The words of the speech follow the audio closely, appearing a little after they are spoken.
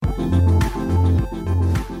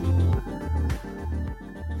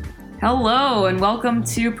Hello, and welcome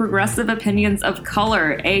to Progressive Opinions of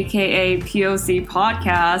Color, aka POC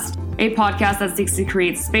Podcast, a podcast that seeks to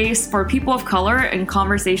create space for people of color in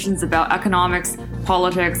conversations about economics,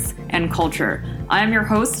 politics, and culture. I am your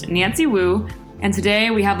host, Nancy Wu, and today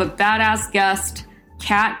we have a badass guest,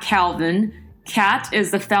 Kat Calvin. Kat is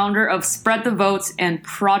the founder of Spread the Vote and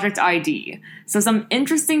Project ID. So some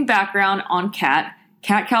interesting background on Kat.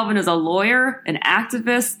 Kat Calvin is a lawyer, an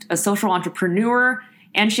activist, a social entrepreneur,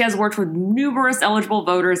 and she has worked with numerous eligible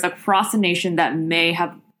voters across the nation that may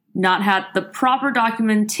have not had the proper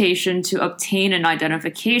documentation to obtain an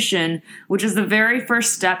identification, which is the very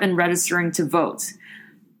first step in registering to vote.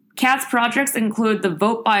 Kat's projects include the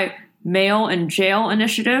Vote by Mail in Jail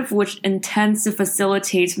initiative, which intends to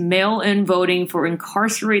facilitate mail-in voting for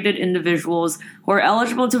incarcerated individuals who are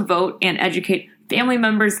eligible to vote and educate family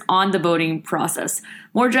members on the voting process.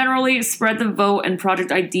 More generally, Spread the Vote and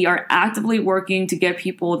Project ID are actively working to get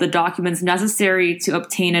people the documents necessary to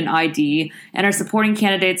obtain an ID and are supporting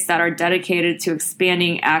candidates that are dedicated to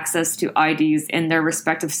expanding access to IDs in their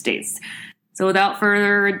respective states. So without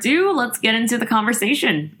further ado, let's get into the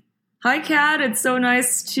conversation. Hi, Kat. It's so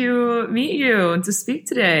nice to meet you and to speak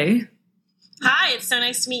today. Hi, it's so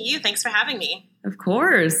nice to meet you. Thanks for having me. Of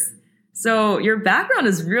course. So your background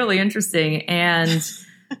is really interesting. And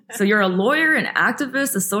so you're a lawyer, an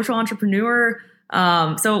activist, a social entrepreneur.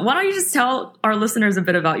 So why don't you just tell our listeners a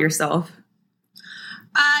bit about yourself?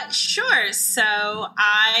 Sure. So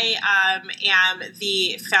I am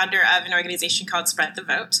the founder of an organization called Spread the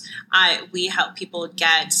Vote. We help people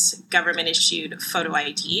get government-issued photo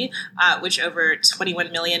ID, which over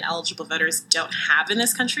 21 million eligible voters don't have in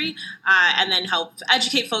this country, and then help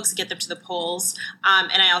educate folks and get them to the polls.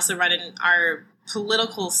 And I also run our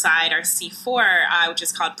political side, our C4, which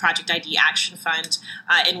is called Project ID Action Fund,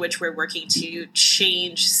 in which we're working to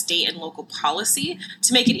change state and local policy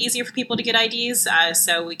to make it easier for people to get IDs,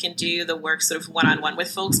 so we can do the work sort of one-on-one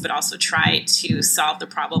with folks, but also try to solve the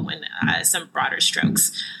problem in some broader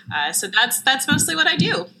strokes. So that's mostly what I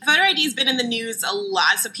do. Voter ID has been in the news a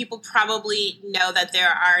lot, so people probably know that there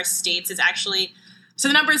are states. So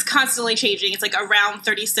the number is constantly changing. It's like around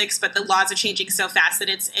 36, but the laws are changing so fast that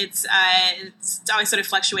it's always sort of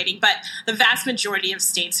fluctuating. But the vast majority of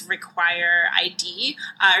states require ID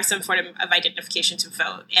or some form of identification to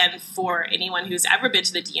vote. And for anyone who's ever been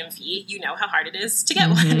to the DMV, you know how hard it is to get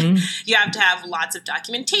one. You have to have lots of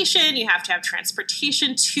documentation. You have to have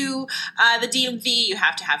transportation to the DMV. You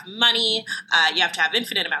have to have money. You have to have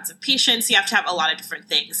infinite amounts of patience. You have to have a lot of different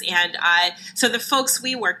things. And so the folks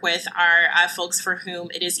we work with are folks for whom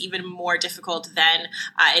it is even more difficult than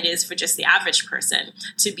it is for just the average person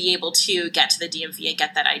to be able to get to the DMV and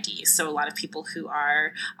get that ID. So a lot of people who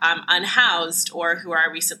are unhoused or who are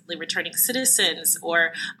recently returning citizens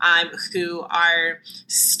or who are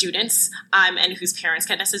students and whose parents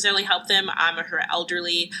can't necessarily help them or who are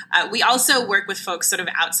elderly. We also work with folks sort of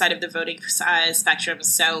outside of the voting spectrum.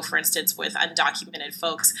 So for instance, with undocumented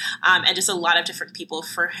folks and just a lot of different people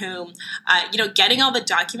for whom, getting all the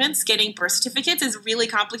documents, getting birth certificates is really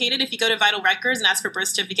complicated. If you go to Vital Records and ask for a birth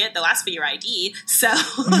certificate, they'll ask for your ID. So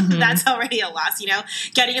that's already a loss,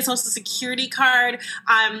 Getting a social security card,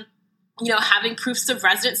 having proofs of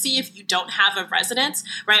residency if you don't have a residence,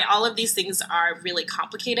 right? All of these things are really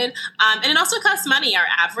complicated. And it also costs money. Our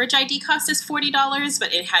average ID cost is $40,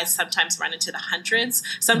 but it has sometimes run into the hundreds.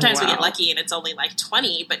 Sometimes we get lucky and it's only like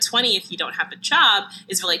 20, but 20 if you don't have a job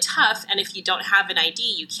is really tough. And if you don't have an ID,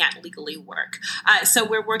 you can't legally work. So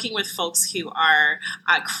we're working with folks who are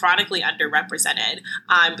chronically underrepresented,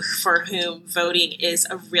 for whom voting is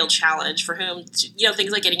a real challenge, for whom,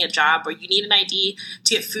 things like getting a job where you need an ID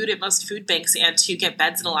to get food at most food banks and to get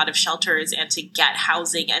beds in a lot of shelters and to get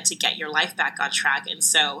housing and to get your life back on track. And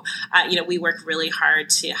so, we work really hard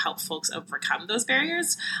to help folks overcome those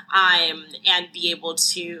barriers and be able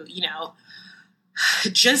to,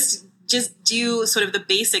 just do sort of the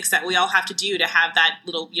basics that we all have to do to have that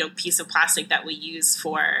little, piece of plastic that we use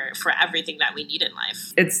for everything that we need in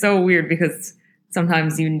life. It's so weird because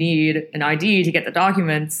sometimes you need an ID to get the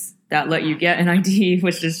documents that let you get an ID,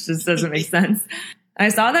 which just doesn't make sense. I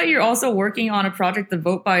saw that you're also working on a project, the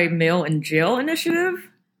Vote by Mail in Jail initiative.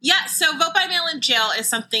 Yeah, so Vote by Mail in Jail is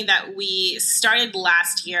something that we started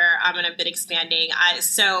last year and have been expanding.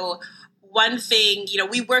 So one thing,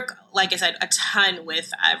 we work, like I said, a ton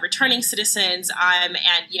with returning citizens and,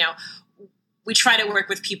 we try to work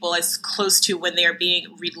with people as close to when they're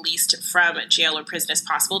being released from jail or prison as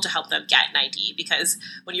possible to help them get an ID. Because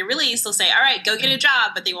when you're released, they'll say, all right, go get a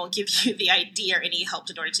job, but they won't give you the ID or any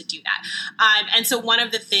help in order to do that. And so one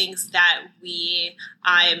of the things that we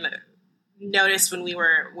noticed when we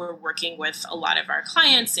were working with a lot of our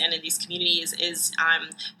clients and in these communities is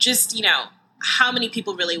just, how many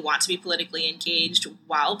people really want to be politically engaged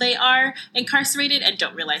while they are incarcerated and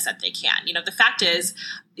don't realize that they can. The fact is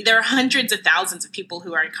there are hundreds of thousands of people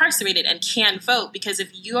who are incarcerated and can vote, because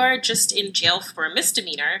if you are just in jail for a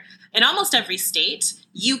misdemeanor in almost every state,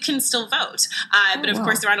 you can still vote. But of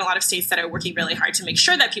course, there aren't a lot of states that are working really hard to make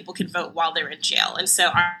sure that people can vote while they're in jail. And so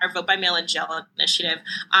our Vote by Mail-in Jail initiative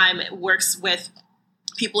works with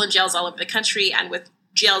people in jails all over the country and with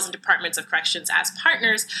jails and departments of corrections as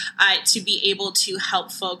partners to be able to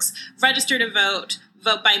help folks register to vote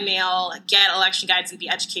by mail, get election guides, and be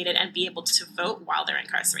educated and be able to vote while they're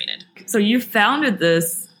incarcerated. So you founded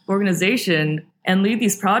this organization and lead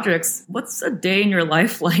these projects. What's a day in your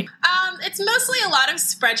life like? It's mostly a lot of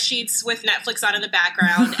spreadsheets with Netflix on in the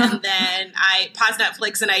background, and then I pause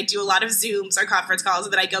Netflix and I do a lot of Zooms or conference calls,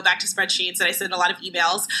 and then I go back to spreadsheets and I send a lot of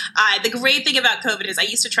emails. The great thing about COVID is I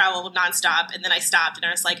used to travel nonstop, and then I stopped, and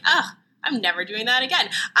I was like, I'm never doing that again.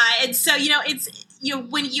 And so, it's,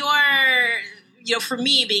 when you're, for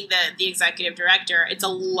me being the executive director, it's a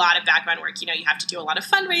lot of background work. You have to do a lot of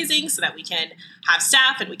fundraising so that we can have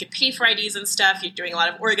staff and we can pay for IDs and stuff. You're doing a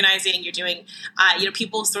lot of organizing. You're doing,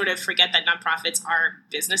 people sort of forget that nonprofits are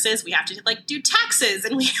businesses. We have to do taxes,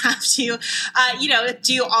 and we have to,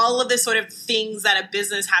 do all of the sort of things that a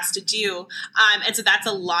business has to do. And so that's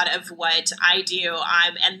a lot of what I do.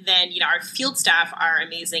 And then, our field staff are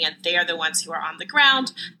amazing, and they are the ones who are on the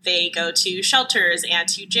ground. They go to shelters and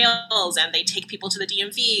to jails, and they take people to the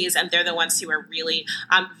DMVs, and they're the ones who are really,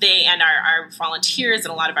 they and our volunteers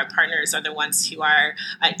and a lot of our partners are the ones who are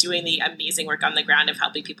doing the amazing work on the ground of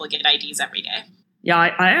helping people get IDs every day. Yeah,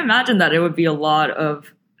 I imagine that it would be a lot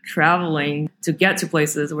of traveling to get to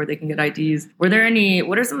places where they can get IDs. What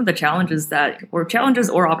are some of the challenges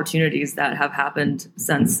or opportunities that have happened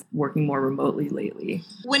since working more remotely lately?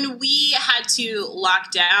 When we had to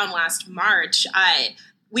lock down last March,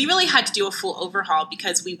 we really had to do a full overhaul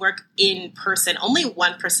because we work in person. Only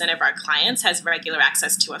 1% of our clients has regular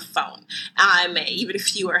access to a phone. Even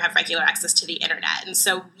fewer have regular access to the internet. And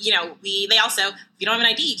so, they also, if you don't have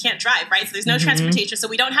an ID, you can't drive, right? So there's no transportation. So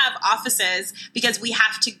we don't have offices because we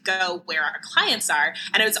have to go where our clients are.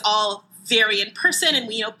 And it was all very in person, and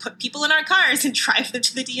we put people in our cars and drive them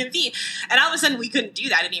to the DMV. And all of a sudden we couldn't do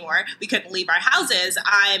that anymore. We couldn't leave our houses.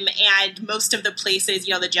 And most of the places,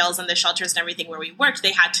 the jails and the shelters and everything where we worked,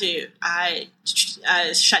 they had to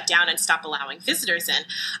shut down and stop allowing visitors in.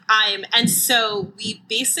 And so we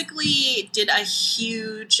basically did a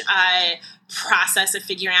huge process of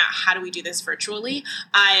figuring out how do we do this virtually.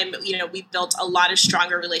 We built a lot of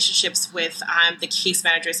stronger relationships with the case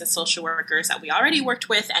managers and social workers that we already worked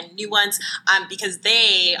with and new ones because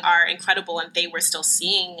they are incredible and they were still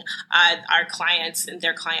seeing our clients and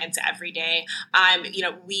their clients every day.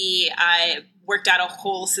 We worked out a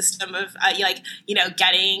whole system of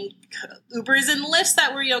getting Ubers and Lyfts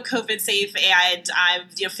that were COVID safe,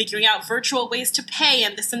 and figuring out virtual ways to pay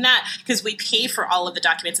and this and that, because we pay for all of the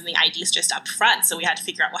documents and the IDs just up front. So we had to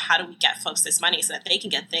figure out, well, how do we get folks this money so that they can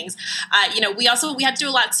get things? We had to do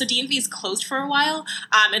a lot. So DMVs closed for a while,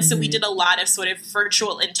 and so we did a lot of sort of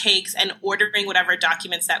virtual intakes and ordering whatever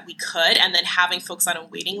documents that we could, and then having folks on a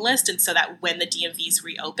waiting list, and so that when the DMVs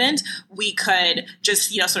reopened, we could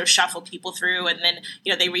just sort of shuffle people through, and then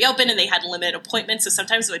they reopened and they had limited appointments. So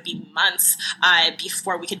sometimes it would be months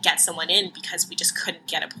before we could get someone in because we just couldn't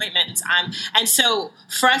get appointments. And so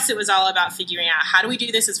for us, it was all about figuring out, how do we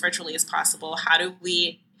do this as virtually as possible? How do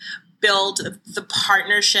we build the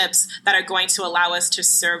partnerships that are going to allow us to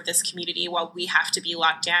serve this community while we have to be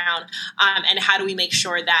locked down? And how do we make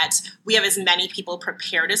sure that we have as many people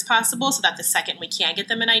prepared as possible so that the second we can get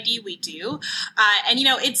them an ID, we do?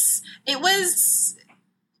 It was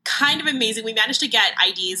kind of amazing. We managed to get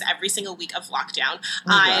IDs every single week of lockdown.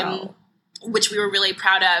 Wow. Which we were really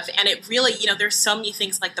proud of. And it really, there's so many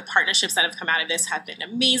things, like the partnerships that have come out of this have been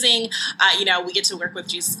amazing. We get to work with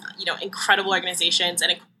these, incredible organizations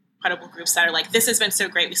and incredible groups that are like, this has been so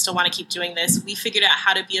great. We still want to keep doing this. We figured out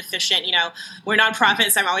how to be efficient. We're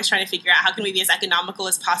nonprofits. I'm always trying to figure out how can we be as economical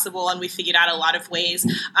as possible. And we figured out a lot of ways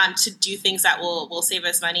to do things that will save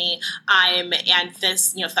us money. And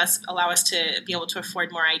this, thus allow us to be able to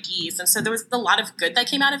afford more IDs. And so there was a lot of good that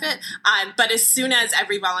came out of it. But as soon as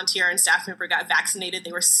every volunteer and staff member got vaccinated,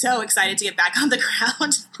 they were so excited to get back on the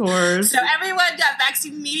ground. Of course. So everyone got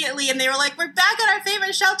vaccinated immediately, and they were like, we're back at our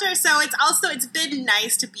favorite shelter. So it's been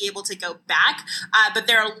nice to be able to go back. But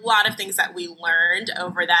there are a lot of things that we learned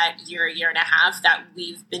over that year and a half that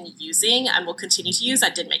we've been using and will continue to use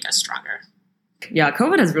that did make us stronger. Yeah,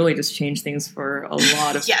 COVID has really just changed things for a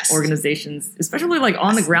lot of Yes. organizations, especially like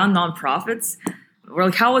on the ground nonprofits. Or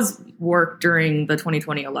like, how was work during the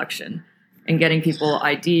 2020 election and getting people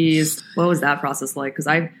IDs? What was that process like? Because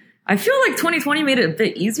I feel like 2020 made it a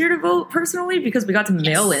bit easier to vote personally because we got to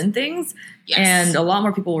mail in things, and a lot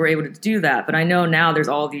more people were able to do that. But I know now there's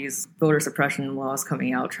all these voter suppression laws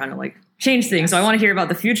coming out trying to like change things. So I want to hear about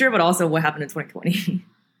the future, but also what happened in 2020.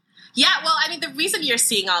 Yeah, well, I mean, the reason you're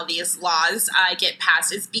seeing all these laws get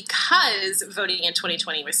passed is because voting in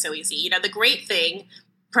 2020 was so easy. You know, the great thing,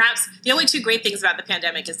 perhaps the only two great things about the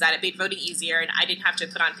pandemic is that it made voting easier and I didn't have to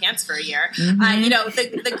put on pants for a year. You know,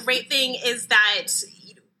 the great thing is that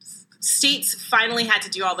states finally had to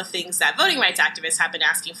do all the things that voting rights activists have been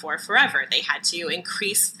asking for forever. They had to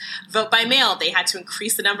increase vote by mail. They had to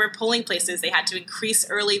increase the number of polling places. They had to increase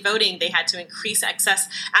early voting. They had to increase access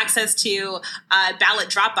to ballot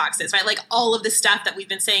drop boxes, right? Like all of the stuff that we've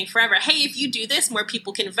been saying forever. Hey, if you do this, more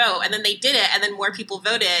people can vote. And then they did it, and then more people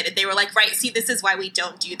voted. And they were like, right, see, this is why we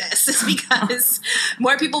don't do this. It's because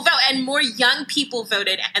more people vote, and more young people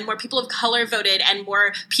voted, and more people of color voted, and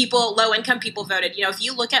more people, low-income people voted. You know, if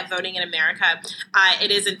you look at voting in America,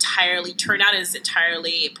 turnout is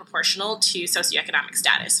entirely proportional to socioeconomic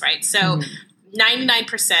status, right? So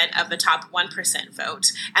 99% of the top 1%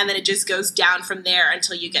 vote, and then it just goes down from there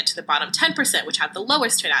until you get to the bottom 10%, which have the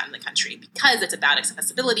lowest turnout in the country, because it's about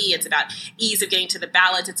accessibility, it's about ease of getting to the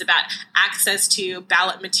ballots, it's about access to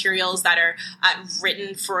ballot materials that are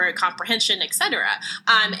written for comprehension, etc.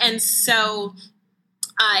 And so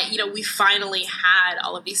you know, we finally had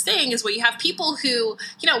all of these things where you have people who,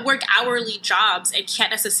 you know, work hourly jobs and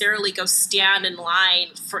can't necessarily go stand in line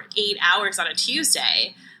for 8 hours on a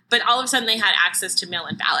Tuesday, but all of a sudden they had access to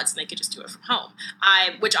mail-in ballots and they could just do it from home,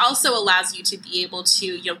 which also allows you to be able to,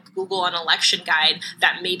 you know, Google an election guide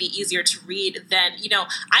that may be easier to read than, you know,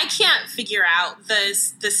 I can't figure out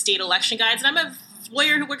the state election guides, and I'm a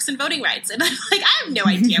lawyer who works in voting rights, and I'm like, I have no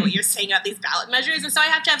idea what you're saying about these ballot measures, and so I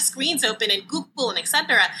have to have screens open and Google and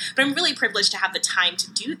etc. But I'm really privileged to have the time to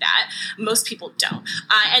do that. Most people don't,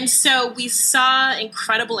 and so we saw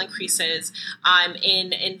incredible increases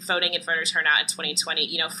in voting and voter turnout in 2020.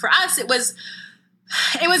 You know, for us, it was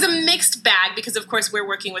a mixed bag because, of course, we're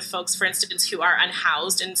working with folks, for instance, who are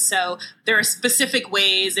unhoused. And so there are specific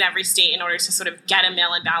ways in every state in order to sort of get a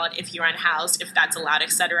mail-in ballot if you're unhoused, if that's allowed,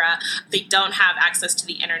 et cetera. They don't have access to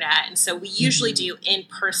the internet. And so we usually do in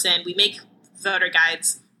person. We make voter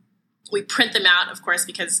guides. We print them out, of course,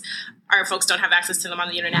 because our folks don't have access to them on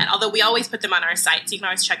the internet, although we always put them on our site. So you can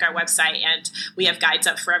always check our website, and we have guides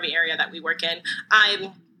up for every area that we work in.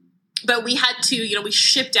 But we had to, you know, we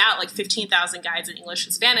shipped out like 15,000 guides in English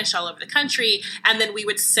and Spanish all over the country. And then we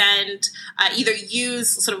would send, either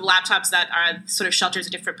use sort of laptops that our sort of shelters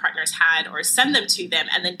of different partners had, or send them to them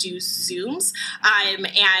and then do Zooms,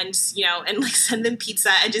 and, you know, and like send them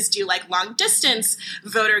pizza and just do like long distance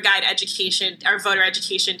voter guide education or voter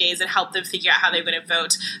education days and help them figure out how they're going to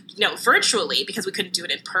vote, you know, virtually, because we couldn't do it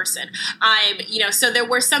in person. You know, so there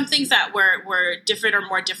were some things that were different or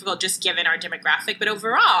more difficult just given our demographic, but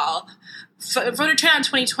overall, voter turnout in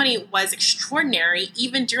 2020 was extraordinary,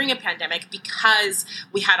 even during a pandemic, because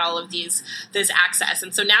we had all of this access.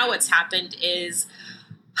 And so now what's happened is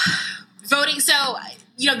voting. So,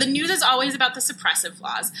 you know, the news is always about the suppressive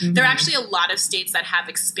laws. Mm-hmm. There are actually a lot of states that have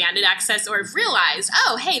expanded access or have realized,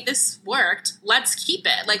 oh, hey, this worked. Let's keep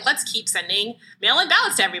it. Like, let's keep sending mail-in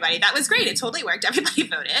ballots to everybody. That was great. It totally worked. Everybody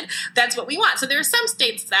voted. That's what we want. So there are some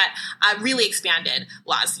states that really expanded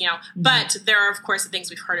laws, you know, mm-hmm. but there are, of course, the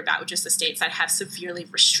things we've heard about, which is the states that have severely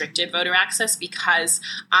restricted voter access because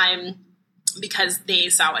they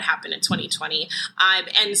saw what happened in 2020.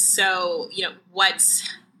 And so, you know,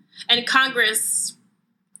 and Congress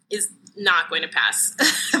is not going to pass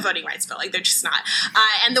a voting rights bill. Like, they're just not.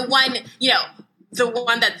 And the one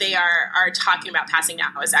that they are talking about passing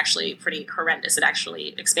now is actually pretty horrendous. It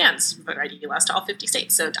actually expands voter ID laws to all 50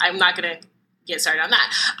 states. So I'm not going to get started on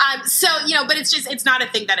that. So, you know, but it's not a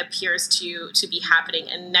thing that appears to be happening.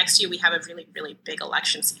 And next year we have a really, really big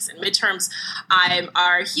election season. Midterms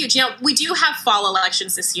are huge. You know, we do have fall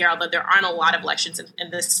elections this year, although there aren't a lot of elections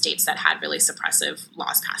in the states that had really suppressive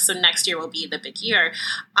laws passed. So next year will be the big year.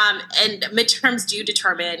 And midterms do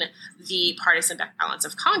determine the partisan balance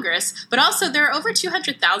of Congress, but also there are over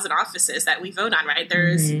 200,000 offices that we vote on, right?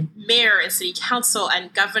 There's mayor and city council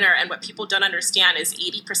and governor, and what people don't understand is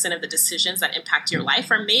 80% of the decisions that impact your life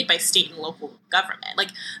are made by state and local government. Like,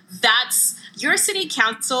 that's your city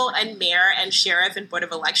council and mayor and sheriff and board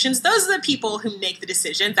of elections. Those are the people who make the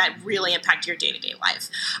decisions that really impact your day-to-day life.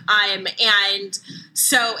 And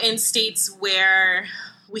so in states where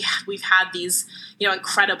we've had these,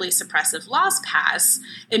 incredibly suppressive laws pass,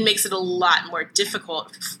 it makes it a lot more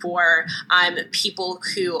difficult for people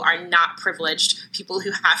who are not privileged, people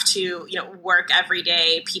who have to, work every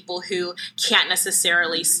day, people who can't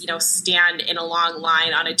necessarily, stand in a long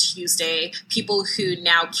line on a Tuesday, people who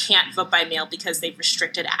now can't vote by mail because they've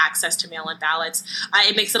restricted access to mail-in ballots.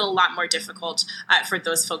 It makes it a lot more difficult for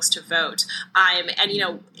those folks to vote.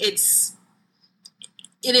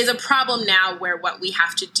 It is a problem now where what we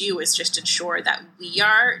have to do is just ensure that we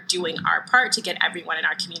are doing our part to get everyone in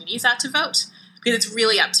our communities out to vote, because it's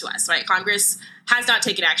really up to us, right? Congress has not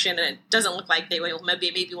taken action, and it doesn't look like they will.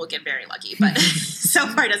 Maybe we'll get very lucky, but so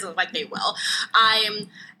far it doesn't look like they will. And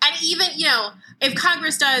even, if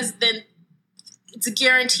Congress does, then it's a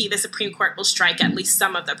guarantee the Supreme Court will strike at least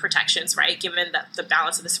some of the protections, right, given the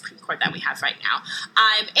balance of the Supreme Court that we have right now.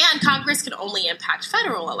 And Congress can only impact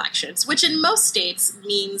federal elections, which in most states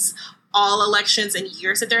means all elections and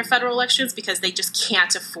years that there are federal elections, because they just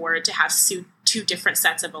can't afford to have two different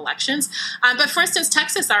sets of elections. But for instance,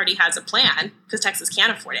 Texas already has a plan, because Texas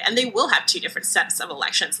can't afford it, and they will have two different sets of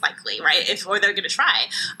elections likely, right, or they're going to try.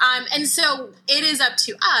 And so it is up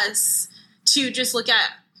to us to just look at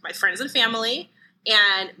my friends and family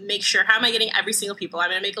and make sure, how am I getting every single people?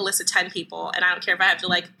 I'm going to make a list of 10 people, and I don't care if I have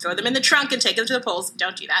to throw them in the trunk and take them to the polls.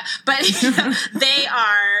 Don't do that. But they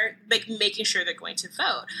are making sure they're going to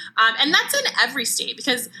vote. And that's in every state,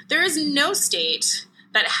 because there is no state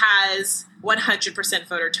that has 100%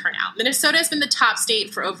 voter turnout. Minnesota has been the top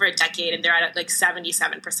state for over a decade, and they're at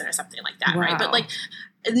 77% or something like that, wow. Right? But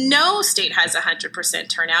no state has 100%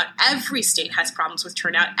 turnout. Every state has problems with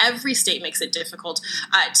turnout. Every state makes it difficult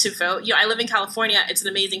to vote. I live in California. It's an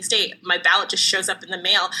amazing state. My ballot just shows up in the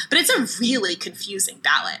mail, but it's a really confusing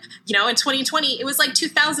ballot. In 2020, it was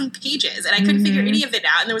 2,000 pages, and I couldn't figure any of it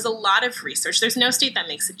out. And there was a lot of research. There's no state that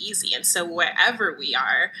makes it easy. And so wherever we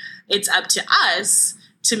are, it's up to us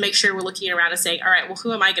to make sure we're looking around and saying, all right, well,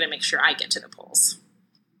 who am I going to make sure I get to the polls?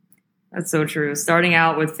 That's so true. Starting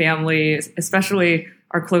out with family, especially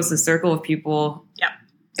our closest circle of people,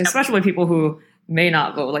 especially people who may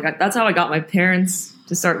not vote. That's how I got my parents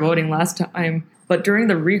to start voting last time. But during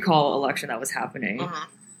the recall election that was happening,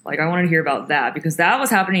 I wanted to hear about that, because that was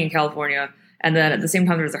happening in California. And then at the same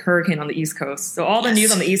time, there was a hurricane on the East Coast. So all the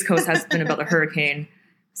news on the East Coast has been about the hurricane.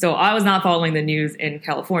 So I was not following the news in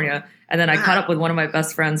California. And then I caught up with one of my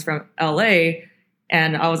best friends from LA,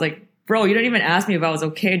 and I was like, bro, you didn't even ask me if I was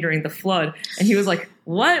okay during the flood. And he was like,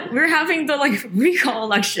 what? We're having the recall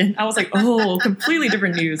election. I was like, oh, completely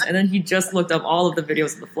different news. And then he just looked up all of the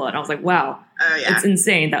videos of the flood. I was like, wow, it's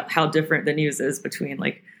insane how different the news is between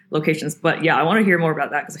locations. But yeah, I want to hear more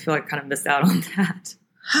about that, because I feel like I kind of missed out on that.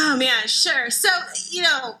 Oh, man, sure. So,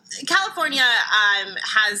 California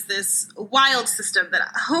has this wild system that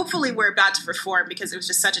hopefully we're about to reform, because it was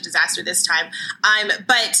just such a disaster this time.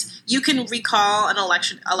 But you can recall an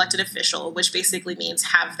elected official, which basically means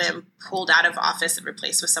have them pulled out of office and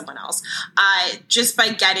replaced with someone else, just by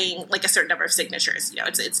getting a certain number of signatures.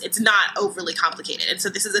 It's not overly complicated. And so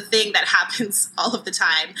this is a thing that happens all of the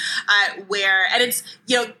time, and it's,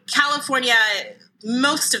 California,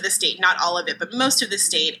 most of the state, not all of it, but most of the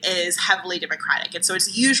state is heavily Democratic. And so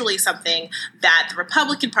it's usually something that the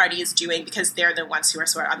Republican Party is doing, because they're the ones who are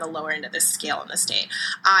sort of on the lower end of the scale in the state.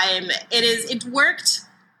 It worked.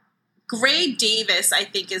 Gray Davis, I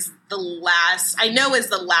think, is the last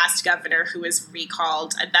governor who was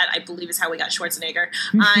recalled. And that, I believe, is how we got Schwarzenegger.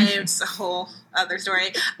 It's a whole other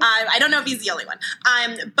story. I don't know if he's the only one.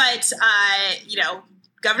 But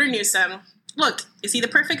Governor Newsom, look, is he the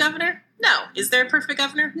perfect governor? No. Is there a perfect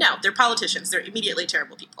governor? No. They're politicians. They're immediately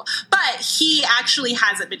terrible people. But he actually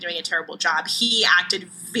hasn't been doing a terrible job. He acted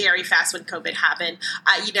very fast when COVID happened.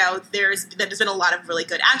 There's been a lot of really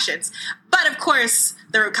good actions. But of course,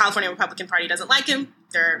 the California Republican Party doesn't like him.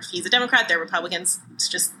 He's a Democrat. They're Republicans. It's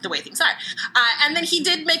just the way things are. And then he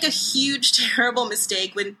did make a huge, terrible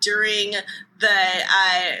mistake when during the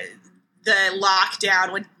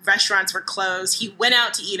lockdown, when restaurants were closed, he went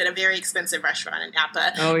out to eat at a very expensive restaurant in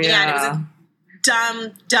Napa. Oh, yeah. And it was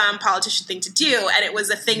a dumb politician thing to do. And it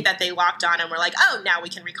was a thing that they locked on and were like, oh, now we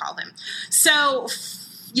can recall him. So,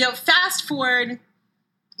 fast forward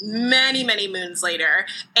many, many moons later,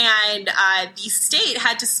 and the state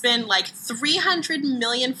had to spend $300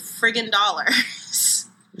 million friggin' dollars.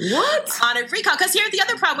 What? On a recall. Because here's the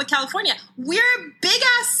other problem with California. We're a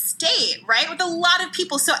big-ass state, right? With a lot of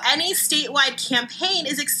people. So any statewide campaign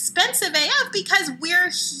is expensive AF because we're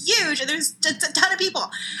huge and there's a ton of people.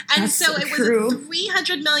 And That's so it true. was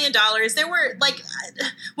 $300 million. There were like,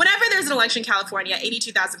 whenever there's an election in California,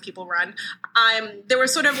 82,000 people run. There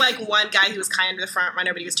was sort of like one guy who was kind of the front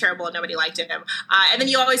runner, but he was terrible and nobody liked him. And then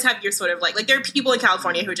you always have your sort of like there are people in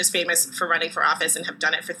California who are just famous for running for office and have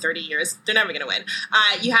done it for 30 years. They're never going to win.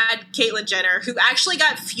 You had Caitlyn Jenner, who actually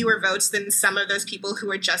got fewer votes than some of those people who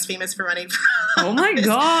were just famous for running for Oh my office.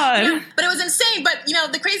 God. Yeah, but it was insane. But,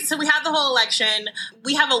 the crazy, so we have the whole election.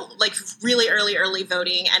 We have really early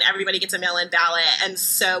voting and everybody gets a mail-in ballot. And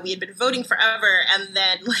so we had been voting forever. And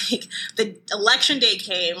then the election day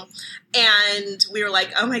came and we were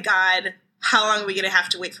like, oh my God, how long are we going to have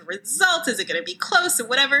to wait for results? Is it going to be close or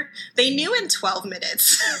whatever? They knew in 12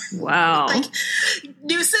 minutes. Wow.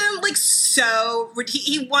 Newsom,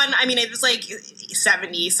 he won. I mean, it was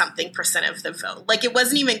 70-something% of the vote. It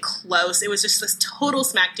wasn't even close. It was just this total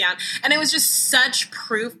smackdown. And it was just such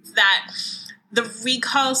proof that the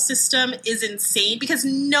recall system is insane because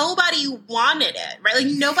nobody wanted it, right?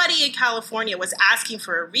 Nobody in California was asking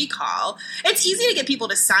for a recall. It's easy to get people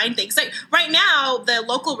to sign things. Right now, the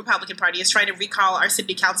local Republican Party is trying to recall our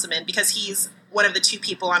city councilman because he's one of the two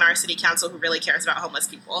people on our city council who really cares about homeless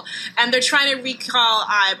people. And they're trying to recall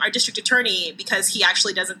our district attorney because he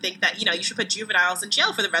actually doesn't think that, you should put juveniles in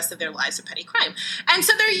jail for the rest of their lives for petty crime. And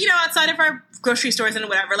so they're, outside of our grocery stores and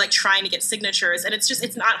whatever, trying to get signatures. And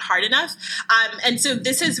it's not hard enough. And so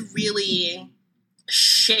this has really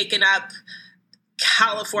shaken up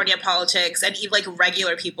California politics, and even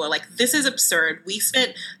regular people are like, this is absurd. We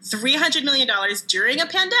spent $300 million during a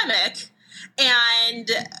pandemic and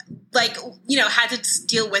had to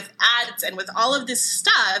deal with ads and with all of this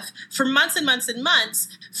stuff for months and months and months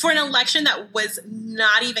for an election that was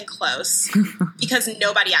not even close because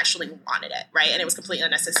nobody actually wanted it, right? And it was completely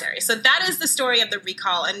unnecessary. So that is the story of the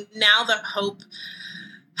recall. And now the hope,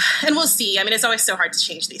 and we'll see. I mean, it's always so hard to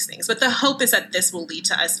change these things, but the hope is that this will lead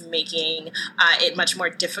to us making it much more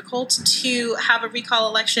difficult to have a recall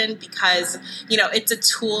election because, it's a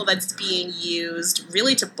tool that's being used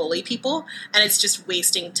really to bully people, and it's just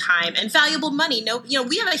wasting time and valuable money.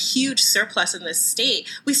 We have a huge surplus in this state.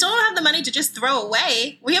 We still don't have the money to just throw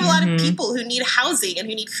away. We have a lot of people who need housing and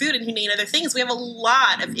who need food and who need other things. We have a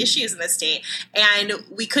lot of issues in this state, and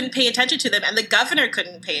we couldn't pay attention to them, and the governor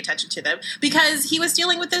couldn't pay attention to them because he was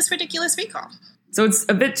dealing with this ridiculous recall. So it's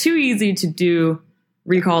a bit too easy to do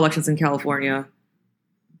recall elections in California,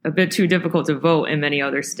 a bit too difficult to vote in many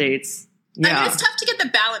other states. Yeah. I mean, it's tough to get the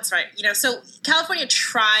balance right. So California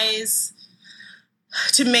tries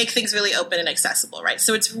to make things really open and accessible, right?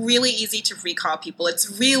 So it's really easy to recall people.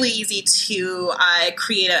 It's really easy to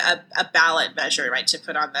create a ballot measure, right, to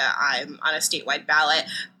put on a statewide ballot.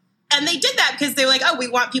 And they did that because they were like, oh, we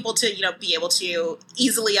want people to, be able to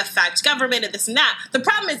easily affect government and this and that. The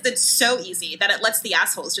problem is that it's so easy that it lets the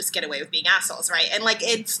assholes just get away with being assholes, right? And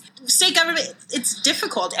it's state government, it's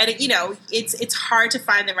difficult. And, it's hard to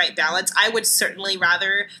find the right balance. I would certainly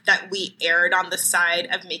rather that we erred on the side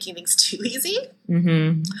of making things too easy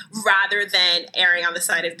rather than erring on the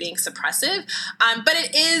side of being suppressive. But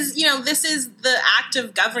it is, this is the act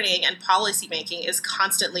of governing and policy making is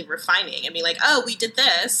constantly refining and being like, oh, we did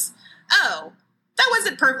this. Oh, that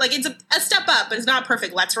wasn't perfect. It's a step up, but it's not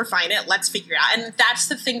perfect. Let's refine it. Let's figure it out. And that's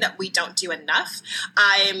the thing that we don't do enough.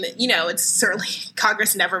 It's certainly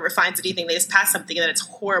Congress never refines anything. They just pass something and then it's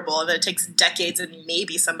horrible and then it takes decades and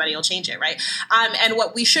maybe somebody will change it, right? And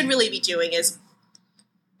what we should really be doing is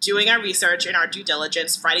doing our research and our due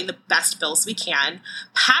diligence, writing the best bills we can,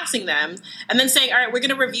 passing them, and then saying, all right, we're going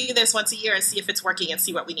to review this once a year and see if it's working and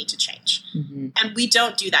see what we need to change. And we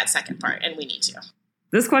don't do that second part, and we need to.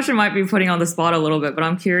 This question might be putting on the spot a little bit, but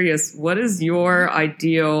I'm curious, what is your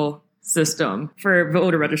ideal system for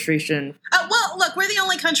voter registration? Well, look, we're the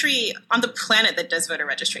only country on the planet that does voter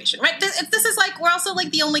registration, right? This is we're also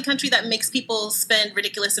the only country that makes people spend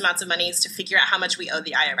ridiculous amounts of money to figure out how much we owe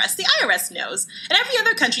the IRS. The IRS knows. In every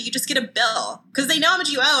other country, you just get a bill because they know how much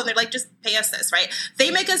you owe and they're like, just pay us this, right? They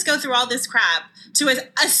make us go through all this crap to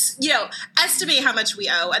estimate how much we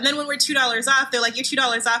owe. And then when we're $2 off, they're like, you're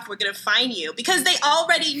 $2 off, we're going to fine you because they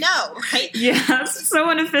already know, right? Yeah, it's so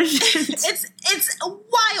inefficient. It's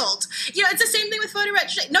wild. It's the same thing with voter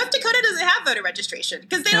registration. North Dakota doesn't have voter registration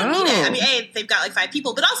because they don't need it. I mean, they've got 5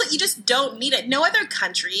 people, but also you just don't need it. No other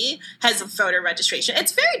country has voter registration.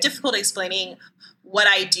 It's very difficult explaining what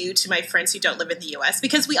I do to my friends who don't live in the US,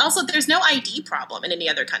 because there's no ID problem in any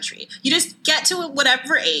other country. You just get to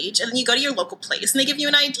whatever age and then you go to your local place and they give you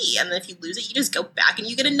an ID. And then if you lose it, you just go back and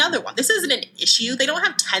you get another one. This isn't an issue. They don't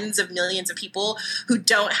have tens of millions of people who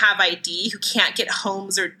don't have ID, who can't get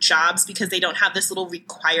homes or jobs because they don't have this little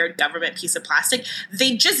required government piece of plastic.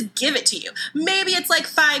 They just give it to you. Maybe it's like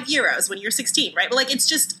 €5 when you're 16, right? But like, it's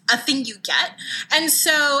just a thing you get. And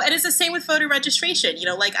it's the same with voter registration.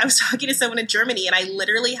 Like I was talking to someone in Germany and I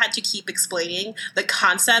literally had to keep explaining the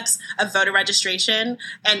concepts of voter registration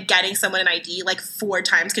and getting someone an ID like 4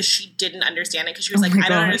 times because she didn't understand it. Because she was I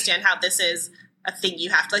don't understand how this is a thing you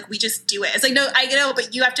have to, like, we just do it. It's like, no, I know,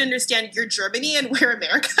 but you have to understand you're Germany and we're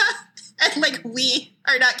America. And like, we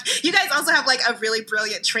are not, you guys also have like a really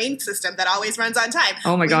brilliant train system that always runs on time.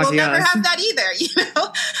 Oh my gosh, we'll never have that either,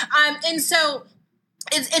 And so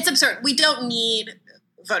it's absurd. We don't need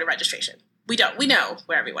voter registration. We don't. We know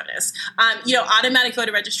where everyone is. Automatic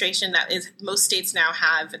voter registration that is most states now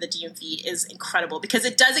have in the DMV is incredible because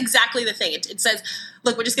it does exactly the thing. It says,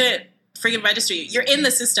 look, we're just going to freaking register you. You're in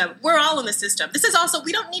the system. We're all in the system. This is also,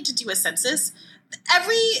 we don't need to do a census.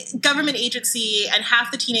 Every government agency and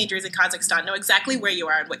half the teenagers in Kazakhstan know exactly where you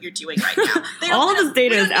are and what you're doing right now. All of this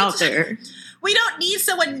data is out there. We don't need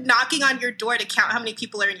someone knocking on your door to count how many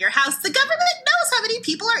people are in your house. The government knows how many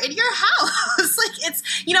people are in your house.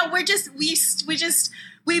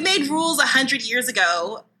 We made rules 100 years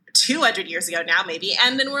ago, 200 years ago now maybe,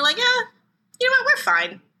 and then we're like, yeah, you know what, we're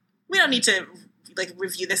fine. We don't need to like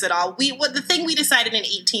review this at all. The thing we decided in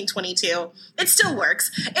 1822, it still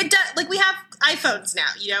works. It does. Like we have iPhones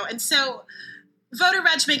now, and so voter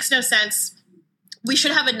reg makes no sense. We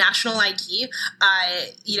should have a national ID.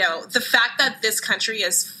 The fact that this country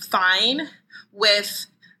is fine with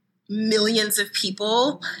millions of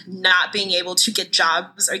people not being able to get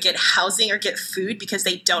jobs or get housing or get food because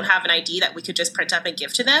they don't have an ID that we could just print up and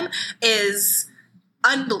give to them is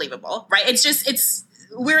unbelievable, right?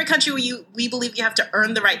 We're a country where we believe you have to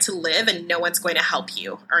earn the right to live and no one's going to help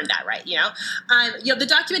you earn that right, the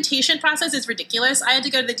documentation process is ridiculous. I had to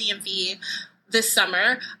go to the DMV this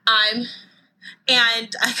summer.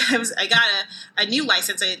 And I got a new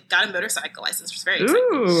license. I got a motorcycle license, which was very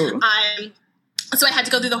exciting. So I had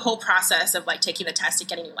to go through the whole process of like taking the test and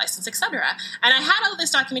getting a new license, etc. And I had all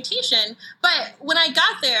this documentation, but when I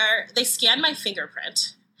got there, they scanned my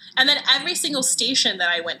fingerprint. And then every single station that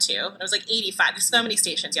I went to, and it was like 85, there's so many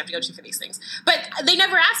stations you have to go to for these things, but they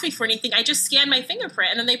never asked me for anything. I just scanned my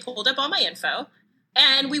fingerprint and then they pulled up all my info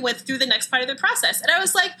and we went through the next part of the process. And I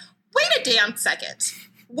was like, wait a damn second.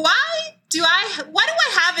 Why do I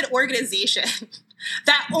have an organization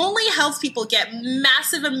that only helps people get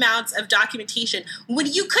massive amounts of documentation when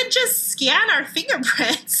you could just scan our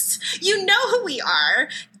fingerprints? You know who we are.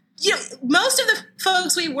 Most of the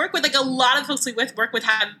folks we work with, like a lot of folks we work with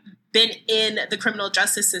have been in the criminal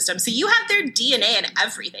justice system. So you have their DNA and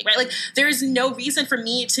everything, right? Like there is no reason for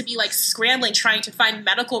me to be like scrambling, trying to find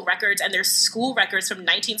medical records and their school records from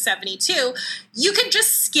 1972. You can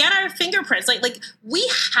just scan our fingerprints. Like we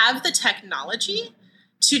have the technology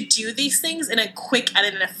to do these things in a quick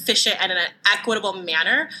and an efficient and in an equitable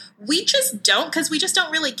manner. We just don't, because we just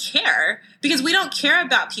don't really care, because we don't care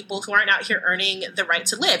about people who aren't out here earning the right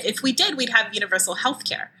to live. If we did, we'd have universal health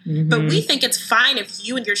care. Mm-hmm. But we think it's fine if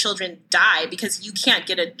you and your children die because you can't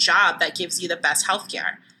get a job that gives you the best health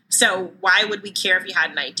care. So why would we care if you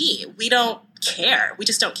had an ID? We don't care. We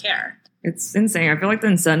just don't care. It's insane. I feel like the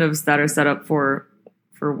incentives that are set up for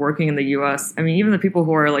working in the U.S., I mean, even the people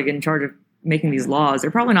who are like in charge of making these laws, they're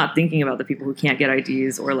probably not thinking about the people who can't get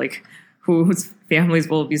IDs or like whose families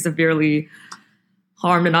will be severely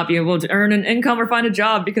harmed and not be able to earn an income or find a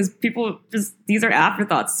job, because people just, these are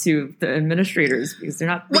afterthoughts to the administrators because they're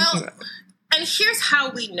not thinking about it. And here's how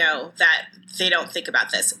we know that they don't think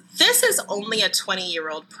about this. This is only a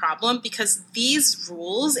 20-year-old problem because these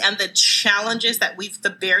rules and the challenges that the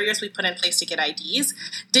barriers we put in place to get IDs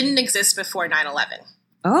didn't exist before 9/11.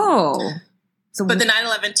 Oh. But the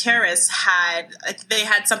 9/11 terrorists had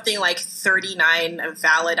something like 39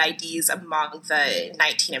 valid IDs among the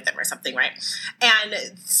 19 of them or something, right?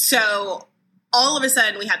 And so all of a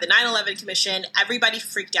sudden we had the 9/11 Commission, everybody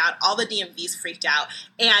freaked out, all the DMVs freaked out,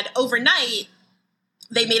 and overnight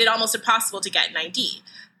they made it almost impossible to get an ID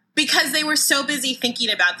because they were so busy thinking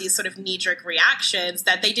about these sort of knee-jerk reactions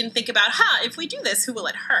that they didn't think about, if we do this, who will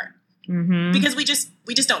it hurt? Mm-hmm. Because we just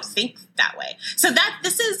don't think that way. So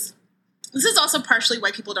this is also partially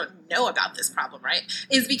why people don't know about this problem, right?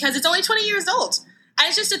 Is because it's only 20 years old. And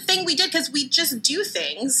it's just a thing we did because we just do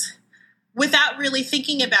things without really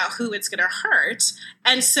thinking about who it's going to hurt.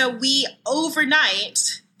 And so we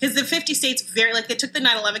overnight Because the 50 states they took the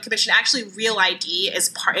 9/11 Commission. Actually, Real ID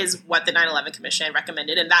is what the 9/11 Commission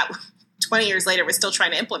recommended, and that 20 years later we're still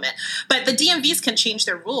trying to implement. But the DMVs can change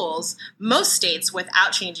their rules, most states,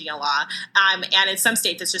 without changing a law. And in some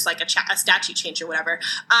states, it's just like a statute change or whatever.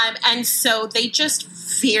 And so they just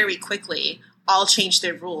very quickly all changed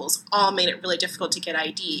their rules, all made it really difficult to get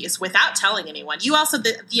IDs without telling anyone. You also,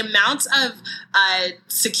 the amount of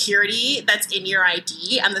security that's in your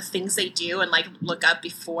ID and the things they do and like look up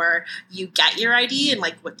before you get your ID and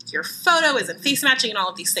like what your photo is and face matching and all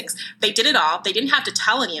of these things. They did it all. They didn't have to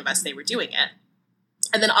tell any of us they were doing it.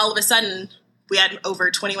 And then all of a sudden, we had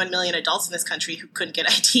over 21 million adults in this country who couldn't get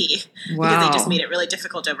ID because they just made it really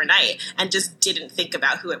difficult overnight and just didn't think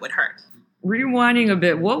about who it would hurt. Rewinding a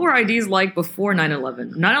bit, what were IDs like before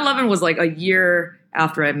 9/11? 9/11 was like a year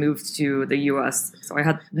after I moved to the U.S. So I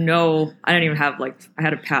didn't even have I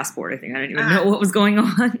had a passport, I think. I didn't even know what was going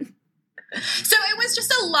on. So it was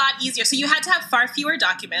just a lot easier. So you had to have far fewer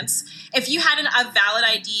documents. If you had a valid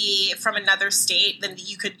ID from another state, then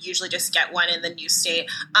you could usually just get one in the new state.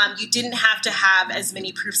 You didn't have to have as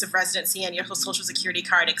many proofs of residency on your social security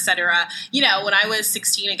card, et cetera. When I was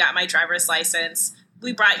 16 and got my driver's license,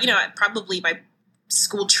 we brought, probably my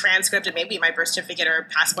school transcript and maybe my birth certificate or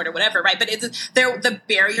passport or whatever, right? But the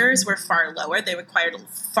barriers were far lower. They required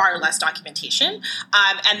far less documentation.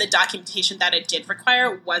 And the documentation that it did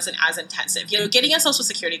require wasn't as intensive. Getting a social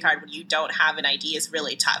security card when you don't have an ID is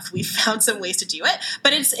really tough. We found some ways to do it,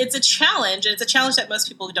 but it's a challenge, and it's a challenge that most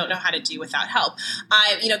people don't know how to do without help.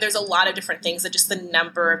 There's a lot of different things, that just the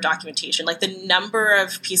number of documentation, like the number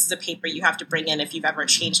of pieces of paper you have to bring in if you've ever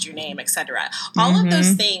changed your name, et cetera. All of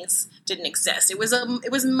those things didn't exist. It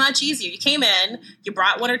was much easier. You came in, you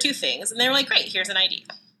brought one or two things, and they were like, great, here's an ID.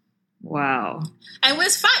 Wow. And it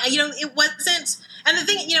was fine. It wasn't, and the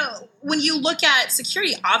thing, when you look at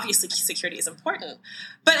security, obviously security is important.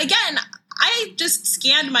 But again, I just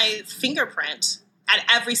scanned my fingerprint at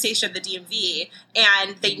every station of the DMV,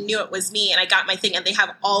 and they knew it was me, and I got my thing, and they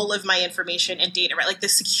have all of my information and data, right? Like, the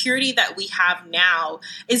security that we have now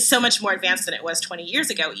is so much more advanced than it was 20 years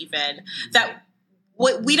ago, even, that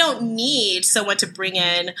we don't need someone to bring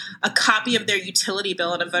in a copy of their utility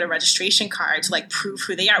bill and a voter registration card to prove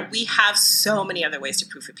who they are. We have so many other ways to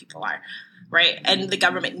prove who people are, right? And the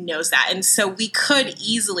government knows that. And so we could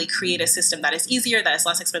easily create a system that is easier, that is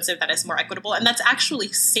less expensive, that is more equitable, and that's actually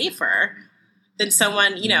safer than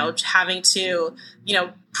someone, having to,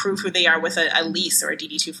 prove who they are with a lease or a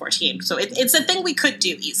DD-214. So it's a thing we could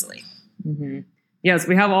do easily. Mm-hmm. Yes,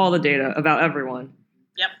 we have all the data about everyone.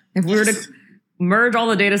 Yep. If we were to merge all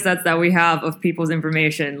the data sets that we have of people's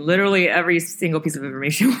information, literally every single piece of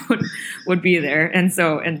information would be there. And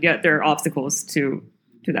yet there are obstacles to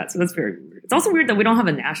that. So that's very weird. It's also weird that we don't have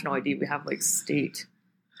a national ID. We have state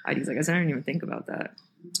IDs. I guess I didn't even think about that.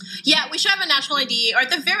 Yeah, we should have a national ID, or at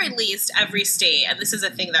the very least, every state. And this is a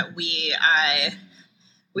thing that we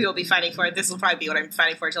will be fighting for. This will probably be what I'm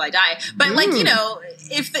fighting for until I die. But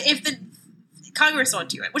if the Congress won't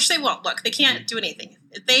do it, which they won't. Look, they can't do anything.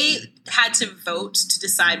 If they had to vote to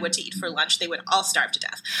decide what to eat for lunch, they would all starve to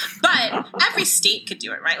death. But every state could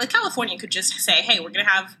do it, right? Like California could just say, hey, we're going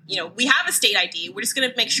to have, we have a state ID. We're just going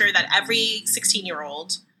to make sure that every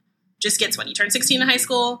 16-year-old just gets one. You turn 16 in high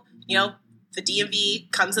school, the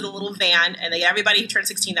DMV comes in a little van, and they get everybody who turns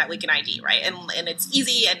 16 that week an ID, right? And it's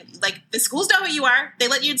easy, and the schools know who you are. They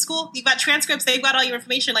let you in school. You've got transcripts. They've got all your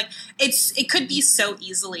information. It could be so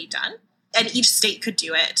easily done. And each state could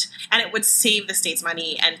do it, and it would save the states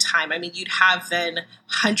money and time. I mean, you'd have then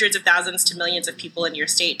hundreds of thousands to millions of people in your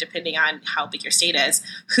state, depending on how big your state is,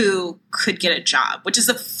 who could get a job, which is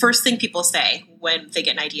the first thing people say when they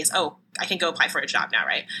get an ID is, oh, I can go apply for a job now,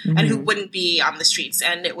 right? Mm-hmm. And who wouldn't be on the streets,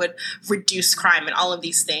 and it would reduce crime and all of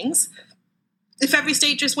these things. If every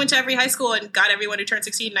state just went to every high school and got everyone who turned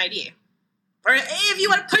 16 an ID. Or if you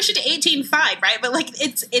want to push it to 18, fine, right? But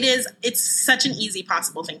it's such an easy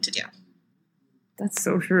possible thing to do. That's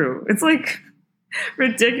so true. It's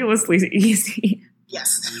ridiculously easy.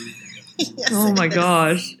 Yes. Yes, oh my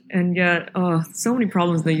gosh. And yet, so many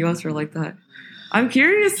problems in the U.S. are like that. I'm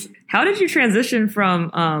curious, how did you transition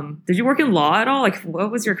from, did you work in law at all?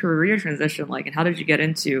 What was your career transition like, and how did you get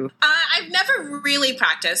into? I've never really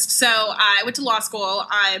practiced. So I went to law school,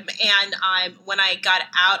 and when I got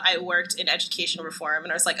out, I worked in education reform,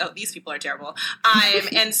 and I was like, oh, these people are terrible.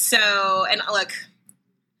 And look,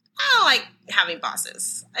 I don't like having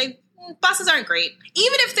bosses. Bosses aren't great.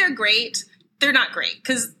 Even if they're great, they're not great,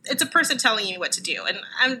 because it's a person telling you what to do, and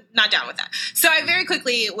I'm not down with that. So I very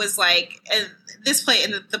quickly was like, this place,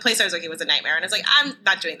 and the place I was working was a nightmare, and I was like, I'm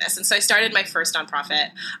not doing this. And so I started my first nonprofit.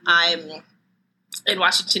 in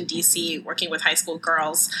Washington, D.C., working with high school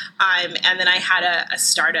girls. And then I had a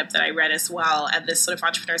startup that I ran as well, and this sort of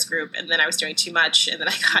entrepreneurs group. And then I was doing too much. And then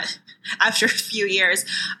I got, after a few years,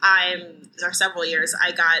 or several years,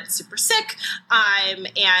 I got super sick. And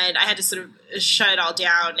I had to sort of shut it all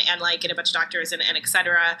down and like get a bunch of doctors and et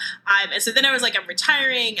cetera. And so then I was like, I'm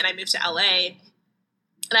retiring, and I moved to LA.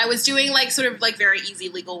 And I was doing like sort of like very easy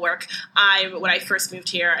legal work when I first moved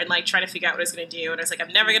here, and like trying to figure out what I was going to do. And I was like,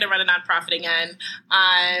 I'm never going to run a nonprofit again.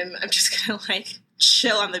 I'm just going to like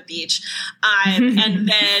chill on the beach. And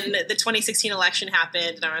then the 2016 election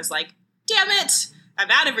happened, and I was like, damn it, I'm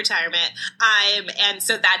out of retirement. And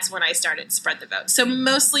so that's when I started Spread the Vote. So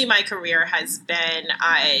mostly my career has been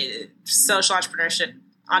social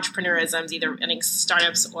entrepreneurism, either running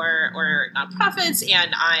startups or nonprofits.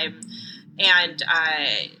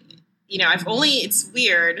 It's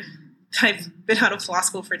weird. I've been out of law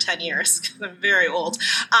school for 10 years because I'm very old.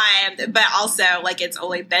 But also, like, it's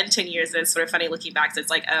only been 10 years, and it's sort of funny looking back. So it's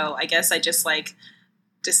like, oh, I guess I just, like,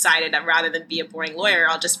 decided that rather than be a boring lawyer,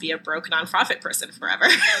 I'll just be a broke nonprofit person forever.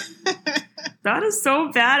 That is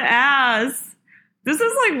so badass. This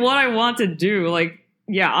is, like, what I want to do. Like,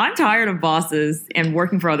 yeah, I'm tired of bosses and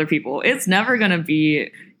working for other people. It's never going to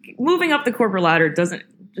be... Moving up the corporate ladder doesn't...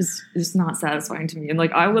 It's not satisfying to me. And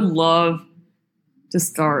like, I would love to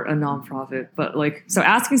start a nonprofit, but like, so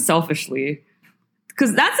asking selfishly,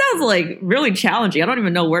 because that sounds like really challenging. I don't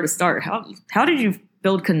even know where to start. How did you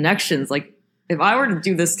build connections? Like, if I were to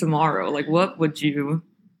do this tomorrow, like, what would you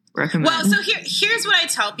recommend? Well, so here's what I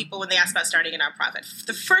tell people when they ask about starting a nonprofit.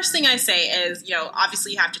 The first thing I say is,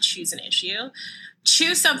 obviously you have to choose an issue.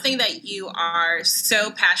 Choose something that you are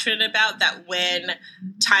so passionate about that when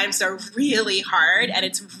times are really hard and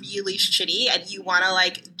it's really shitty and you want to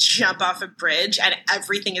like jump off a bridge and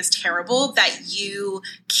everything is terrible, that you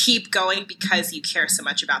keep going because you care so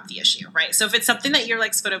much about the issue, right? So if it's something that you're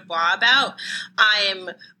like sort of blah about,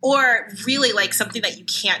 or really like something that you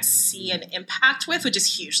can't see an impact with, which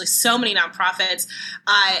is huge. Like so many nonprofits,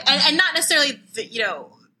 and not necessarily,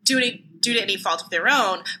 due to any fault of their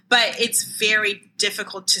own, but it's very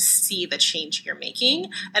difficult to see the change you're making,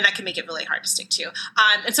 and that can make it really hard to stick to.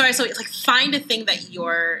 And so I say, like, find a thing that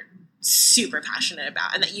you're super passionate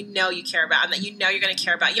about and that you care about and that you're going to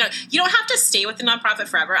care about. You don't have to stay with the nonprofit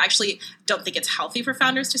forever. I actually don't think it's healthy for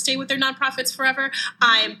founders to stay with their nonprofits forever.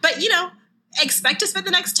 But expect to spend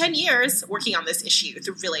the next 10 years working on this issue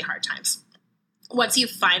through really hard times. Once you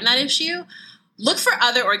find that issue, look for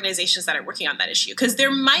other organizations that are working on that issue, because there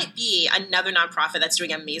might be another nonprofit that's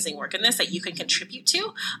doing amazing work in this that you can contribute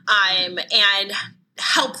to, and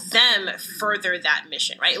help them further that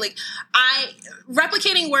mission, right? Like,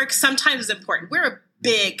 replicating work sometimes is important. We're a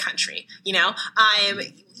big country,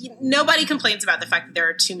 nobody complains about the fact that there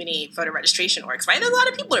are too many voter registration orgs, right? There's a lot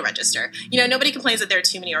of people to register. Nobody complains that there are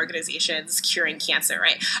too many organizations curing cancer,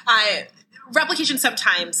 right? Replication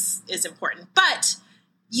sometimes is important, but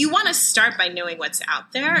you want to start by knowing what's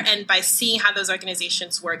out there and by seeing how those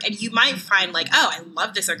organizations work. And you might find like, oh, I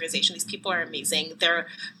love this organization. These people are amazing. They're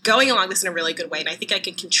going along this in a really good way, and I think I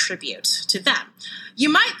can contribute to them. You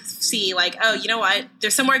might see like, oh, you know what?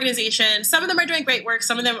 There's some organizations, some of them are doing great work,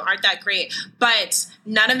 some of them aren't that great, but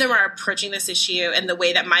none of them are approaching this issue in the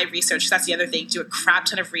way that my research, that's the other thing, do a crap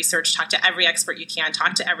ton of research, talk to every expert you can,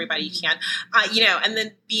 talk to everybody you can, and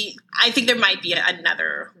then I think there might be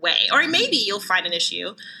another way. Or maybe you'll find an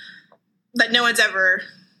issue that no one's ever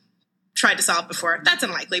tried to solve before. That's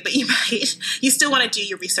unlikely, but you still want to do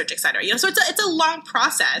your research, et cetera. So it's a long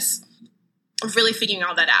process of really figuring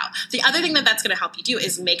all that out. The other thing that's going to help you do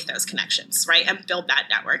is make those connections, right? And build that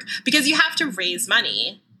network, because you have to raise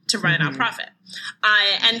money to run a nonprofit.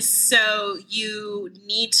 And so you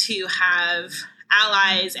need to have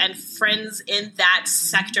allies and friends in that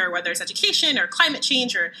sector, whether it's education or climate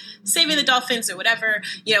change or saving the dolphins or whatever,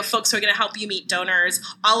 folks who are going to help you meet donors,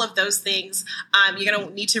 all of those things. You're going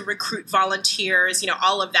to need to recruit volunteers,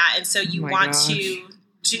 all of that. And so you want to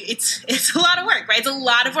it's a lot of work, right? It's a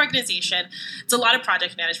lot of organization. It's a lot of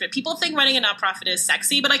project management. People think running a nonprofit is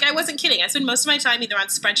sexy, but like, I wasn't kidding. I spend most of my time either on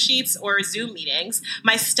spreadsheets or Zoom meetings.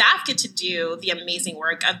 My staff get to do the amazing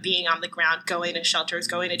work of being on the ground, going to shelters,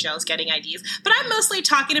 going to jails, getting IDs. But I'm mostly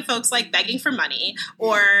talking to folks like begging for money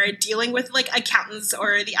or dealing with like accountants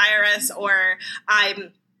or the IRS or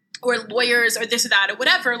lawyers or this or that or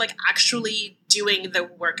whatever, like actually doing the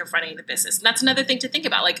work of running the business. And that's another thing to think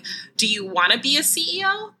about. Like, do you want to be a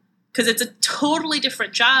CEO? Because it's a totally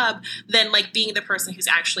different job than like being the person who's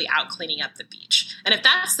actually out cleaning up the beach. And if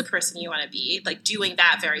that's the person you want to be, like doing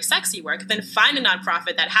that very sexy work, then find a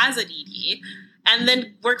nonprofit that has an ED and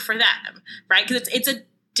then work for them, right? Because it's a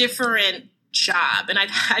different job. And I've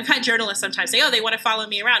had journalists sometimes say, oh, they want to follow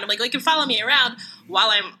me around. I'm like, well, you can follow me around while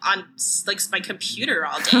I'm on like my computer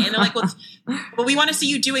all day. And they're like, well, we want to see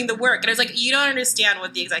you doing the work. And I was like, you don't understand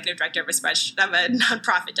what the executive director of a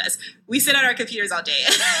nonprofit does. We sit on our computers all day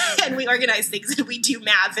and we organize things and we do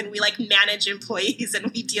math and we like manage employees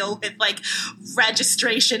and we deal with like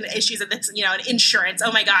registration issues and and insurance.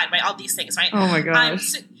 Oh my God, all these things, right? Oh my gosh.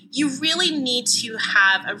 So you really need to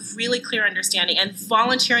have a really clear understanding, and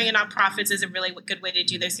volunteering in nonprofits is a really good way to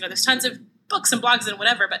do this. There's tons of books and blogs and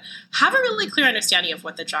whatever, but have a really clear understanding of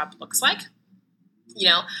what the job looks like.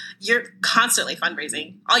 You're constantly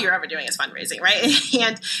fundraising. All you're ever doing is fundraising, right?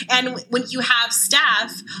 And when you have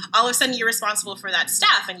staff, all of a sudden you're responsible for that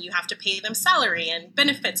staff and you have to pay them salary and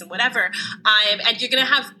benefits and whatever. And you're going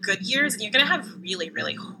to have good years and you're going to have really,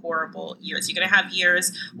 really horrible years. You're going to have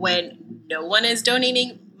years when no one is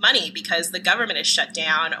donating money because the government is shut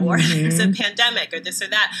down or there's a pandemic or this or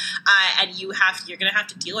that. And you're going to have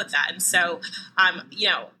to deal with that. And so,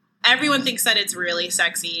 everyone thinks that it's really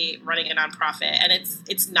sexy running a nonprofit, and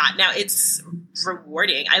it's not. Now, it's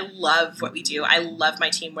rewarding. I love what we do. I love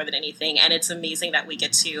my team more than anything, and it's amazing that we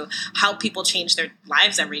get to help people change their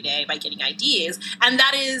lives every day by getting ideas. And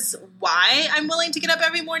that is why I'm willing to get up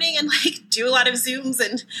every morning and like do a lot of Zooms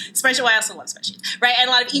and spreadsheets. I also love spreadsheets, right? And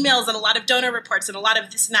a lot of emails and a lot of donor reports and a lot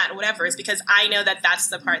of this and that and whatever, is because I know that that's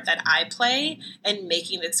the part that I play in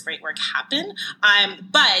making this great work happen.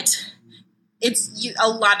 But a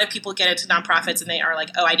lot of people get into nonprofits and they are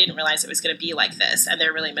like, oh, I didn't realize it was going to be like this. And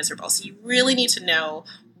they're really miserable. So you really need to know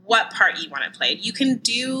what part you want to play. You can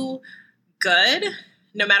do good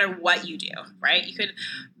no matter what you do, right? You could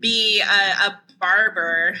be a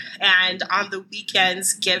barber and on the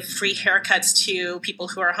weekends give free haircuts to people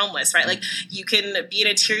who are homeless, right? Like you can be an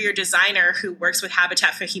interior designer who works with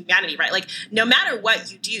Habitat for Humanity, right? Like no matter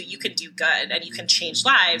what you do, you can do good and you can change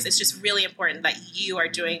lives. It's just really important that you are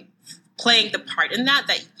playing the part in that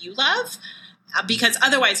you love, because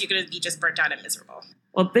otherwise you're going to be just burnt out and miserable.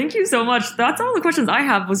 Well, thank you so much. That's all the questions I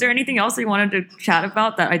have. Was there anything else you wanted to chat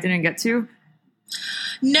about that I didn't get to?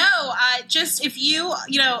 No, just if you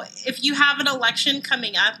have an election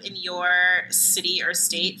coming up in your city or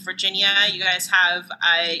state, Virginia, you guys have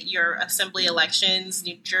your assembly elections,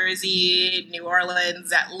 New Jersey, New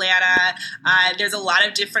Orleans, Atlanta. There's a lot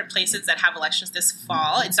of different places that have elections this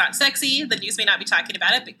fall. It's not sexy. The news may not be talking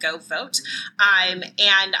about it, but go vote.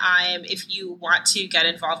 If you want to get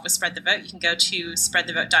involved with Spread the Vote, you can go to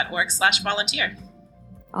spreadthevote.org/volunteer.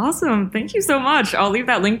 Awesome. Thank you so much. I'll leave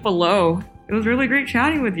that link below. It was really great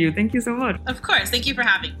chatting with you. Thank you so much. Of course. Thank you for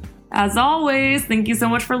having me. As always, thank you so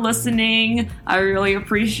much for listening. I really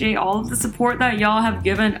appreciate all of the support that y'all have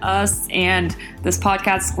given us and this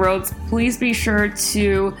podcast's growth. Please be sure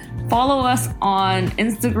to follow us on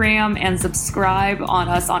Instagram and subscribe on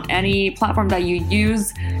us on any platform that you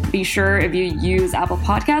use. Be sure, if you use Apple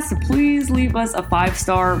Podcasts, to please leave us a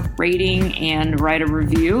 5-star rating and write a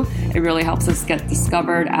review. It really helps us get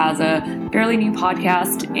discovered as a fairly new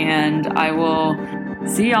podcast, and I will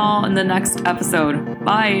see y'all in the next episode.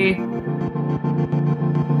 Bye.